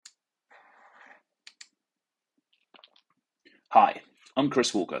Hi, I'm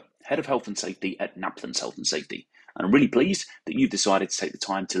Chris Walker, Head of Health and Safety at Napthens Health and Safety, and I'm really pleased that you've decided to take the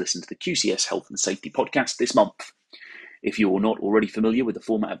time to listen to the QCS Health and Safety podcast this month. If you're not already familiar with the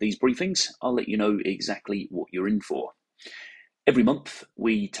format of these briefings, I'll let you know exactly what you're in for. Every month,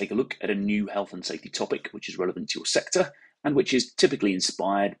 we take a look at a new health and safety topic which is relevant to your sector and which is typically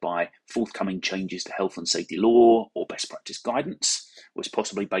inspired by forthcoming changes to health and safety law or best practice guidance, or is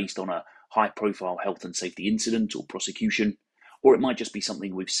possibly based on a high-profile health and safety incident or prosecution, or it might just be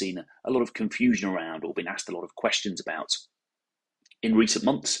something we've seen a lot of confusion around or been asked a lot of questions about. In recent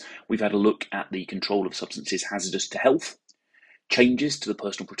months, we've had a look at the control of substances hazardous to health, changes to the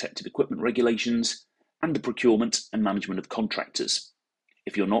personal protective equipment regulations, and the procurement and management of contractors.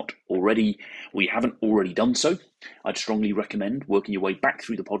 If you're not already, we haven't already done so, I'd strongly recommend working your way back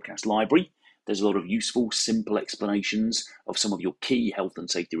through the podcast library. There's a lot of useful, simple explanations of some of your key health and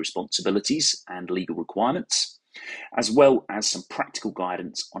safety responsibilities and legal requirements, as well as some practical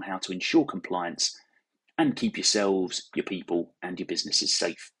guidance on how to ensure compliance and keep yourselves, your people, and your businesses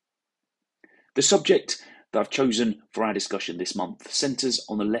safe. The subject that I've chosen for our discussion this month centres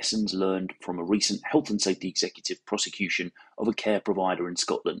on the lessons learned from a recent health and safety executive prosecution of a care provider in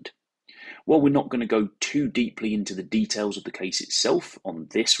Scotland. While we're not going to go too deeply into the details of the case itself on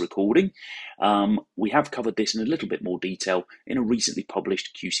this recording, we have covered this in a little bit more detail in a recently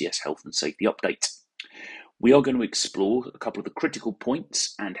published QCS Health and Safety update. We are going to explore a couple of the critical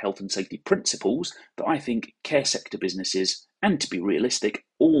points and health and safety principles that I think care sector businesses, and to be realistic,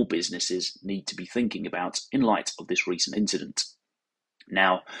 all businesses need to be thinking about in light of this recent incident.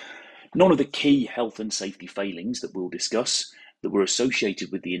 Now, none of the key health and safety failings that we'll discuss that were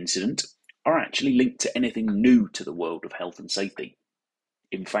associated with the incident are actually linked to anything new to the world of health and safety.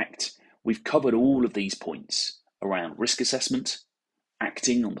 In fact, we've covered all of these points around risk assessment,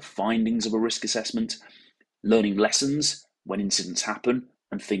 acting on the findings of a risk assessment, learning lessons when incidents happen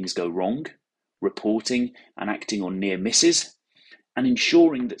and things go wrong, reporting and acting on near misses, and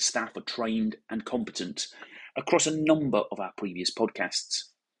ensuring that staff are trained and competent across a number of our previous podcasts.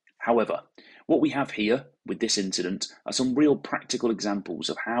 However, what we have here with this incident are some real practical examples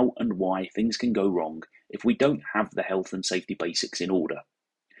of how and why things can go wrong if we don't have the health and safety basics in order.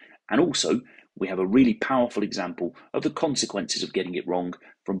 And also, we have a really powerful example of the consequences of getting it wrong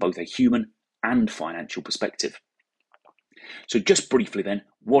from both a human and financial perspective. So just briefly then,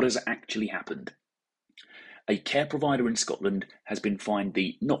 what has actually happened? A care provider in Scotland has been fined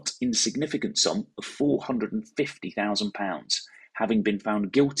the not insignificant sum of £450,000, having been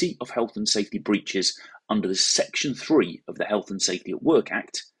found guilty of health and safety breaches under the Section 3 of the Health and Safety at Work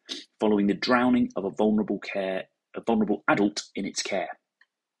Act, following the drowning of a vulnerable adult in its care.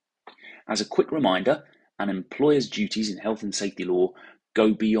 As a quick reminder, an employer's duties in health and safety law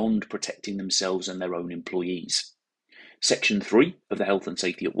go beyond protecting themselves and their own employees. Section 3 of the Health and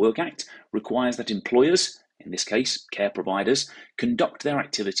Safety at Work Act requires that employers, in this case care providers, conduct their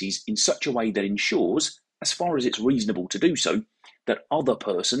activities in such a way that ensures, as far as it's reasonable to do so, that other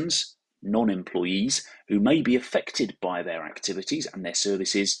persons, non-employees, who may be affected by their activities and their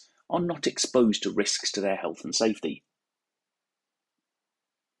services are not exposed to risks to their health and safety.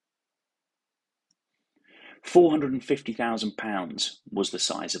 £450,000 was the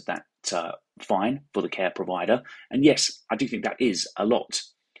size of that fine for the care provider, and yes, I do think that is a lot.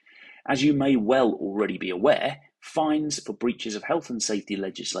 As you may well already be aware, fines for breaches of health and safety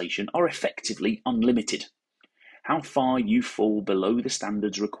legislation are effectively unlimited. How far you fall below the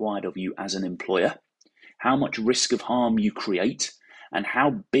standards required of you as an employer, how much risk of harm you create, and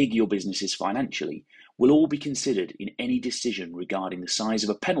how big your business is financially will all be considered in any decision regarding the size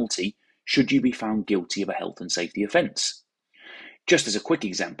of a penalty should you be found guilty of a health and safety offence. Just as a quick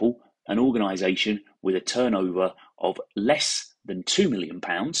example, an organisation with a turnover of less than £2 million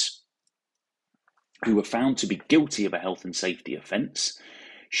who were found to be guilty of a health and safety offence,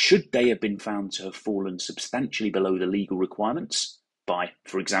 should they have been found to have fallen substantially below the legal requirements by,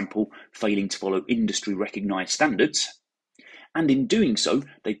 for example, failing to follow industry recognised standards, and in doing so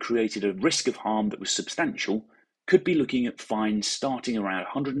they created a risk of harm that was substantial, could be looking at fines starting around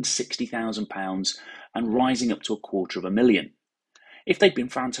 £160,000 and rising up to £250,000. If they'd been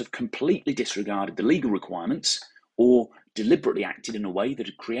found to have completely disregarded the legal requirements or deliberately acted in a way that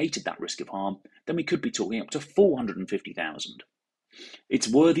had created that risk of harm, then we could be talking up to £450,000. It's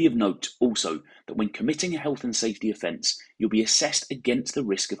worthy of note also that when committing a health and safety offence, you'll be assessed against the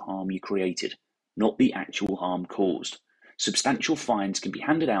risk of harm you created, not the actual harm caused. Substantial fines can be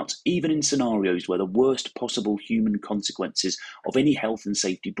handed out even in scenarios where the worst possible human consequences of any health and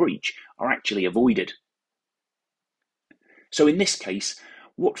safety breach are actually avoided. So in this case,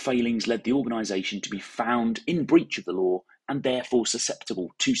 what failings led the organisation to be found in breach of the law and therefore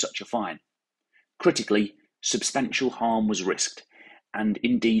susceptible to such a fine. Critically, substantial harm was risked, and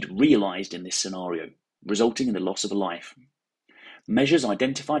indeed realised in this scenario, resulting in the loss of a life. Measures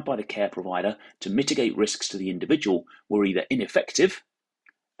identified by the care provider to mitigate risks to the individual were either ineffective,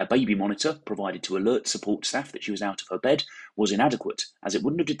 a baby monitor provided to alert support staff that she was out of her bed was inadequate as it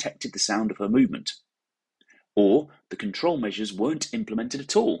wouldn't have detected the sound of her movement, or the control measures weren't implemented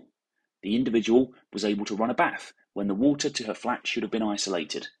at all. The individual was able to run a bath when the water to her flat should have been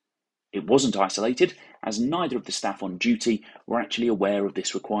isolated. It wasn't isolated as neither of the staff on duty were actually aware of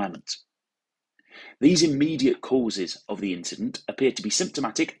this requirement. These immediate causes of the incident appear to be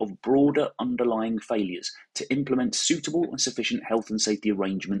symptomatic of broader underlying failures to implement suitable and sufficient health and safety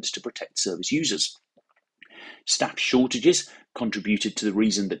arrangements to protect service users. Staff shortages contributed to the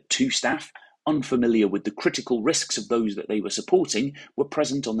reason that 2 staff, unfamiliar with the critical risks of those that they were supporting, were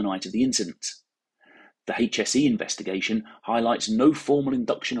present on the night of the incident. The HSE investigation highlights no formal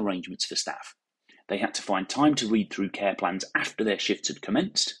induction arrangements for staff. They had to find time to read through care plans after their shifts had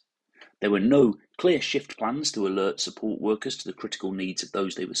commenced. There were no clear shift plans to alert support workers to the critical needs of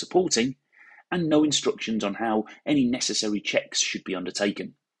those they were supporting, and no instructions on how any necessary checks should be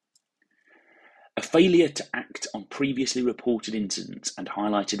undertaken. A failure to act on previously reported incidents and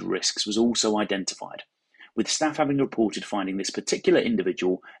highlighted risks was also identified, with staff having reported finding this particular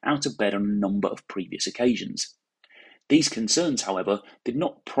individual out of bed on a number of previous occasions. These concerns, however, did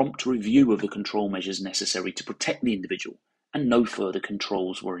not prompt review of the control measures necessary to protect the individual, and no further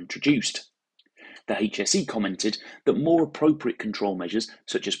controls were introduced. The HSE commented that more appropriate control measures,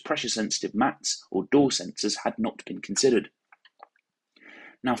 such as pressure-sensitive mats or door sensors, had not been considered.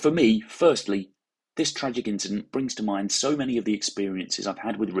 Now for me, firstly, this tragic incident brings to mind so many of the experiences I've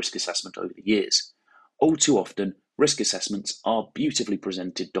had with risk assessment over the years. All too often, risk assessments are beautifully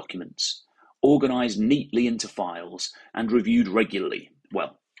presented documents, organised neatly into files and reviewed regularly.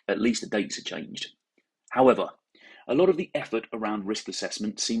 Well, at least the dates are changed. However, a lot of the effort around risk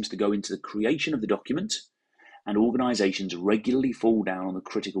assessment seems to go into the creation of the document, and organisations regularly fall down on the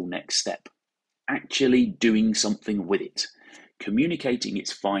critical next step, actually doing something with it, communicating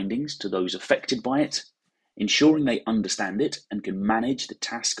its findings to those affected by it, ensuring they understand it and can manage the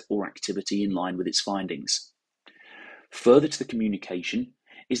task or activity in line with its findings. Further to the communication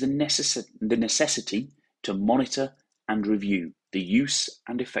is the necessity to monitor and review the use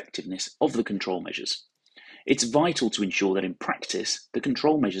and effectiveness of the control measures. It's vital to ensure that in practice, the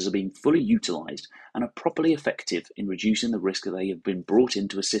control measures are being fully utilised and are properly effective in reducing the risk that they have been brought in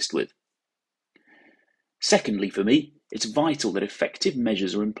to assist with. Secondly, for me, it's vital that effective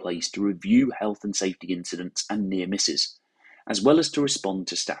measures are in place to review health and safety incidents and near misses, as well as to respond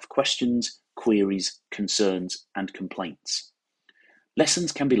to staff questions, queries, concerns, and complaints.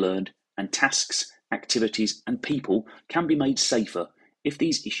 Lessons can be learned, and tasks, activities, and people can be made safer if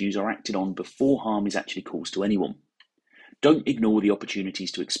these issues are acted on before harm is actually caused to anyone. Don't ignore the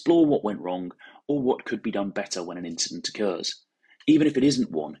opportunities to explore what went wrong or what could be done better when an incident occurs, even if it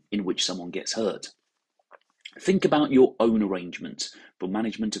isn't one in which someone gets hurt. Think about your own arrangements for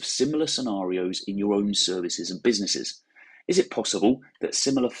management of similar scenarios in your own services and businesses. Is it possible that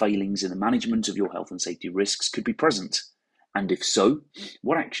similar failings in the management of your health and safety risks could be present? And if so,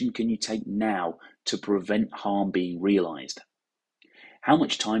 what action can you take now to prevent harm being realised? How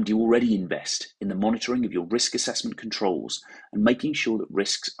much time do you already invest in the monitoring of your risk assessment controls and making sure that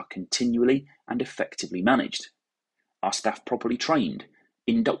risks are continually and effectively managed? Are staff properly trained,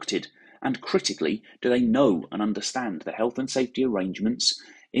 inducted, and critically, do they know and understand the health and safety arrangements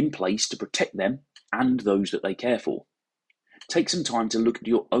in place to protect them and those that they care for? Take some time to look at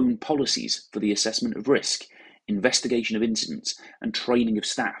your own policies for the assessment of risk, investigation of incidents, and training of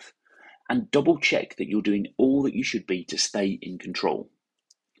staff, and double check that you're doing all that you should be to stay in control.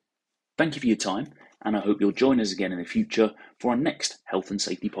 Thank you for your time, and I hope you'll join us again in the future for our next health and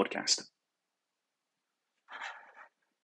safety podcast.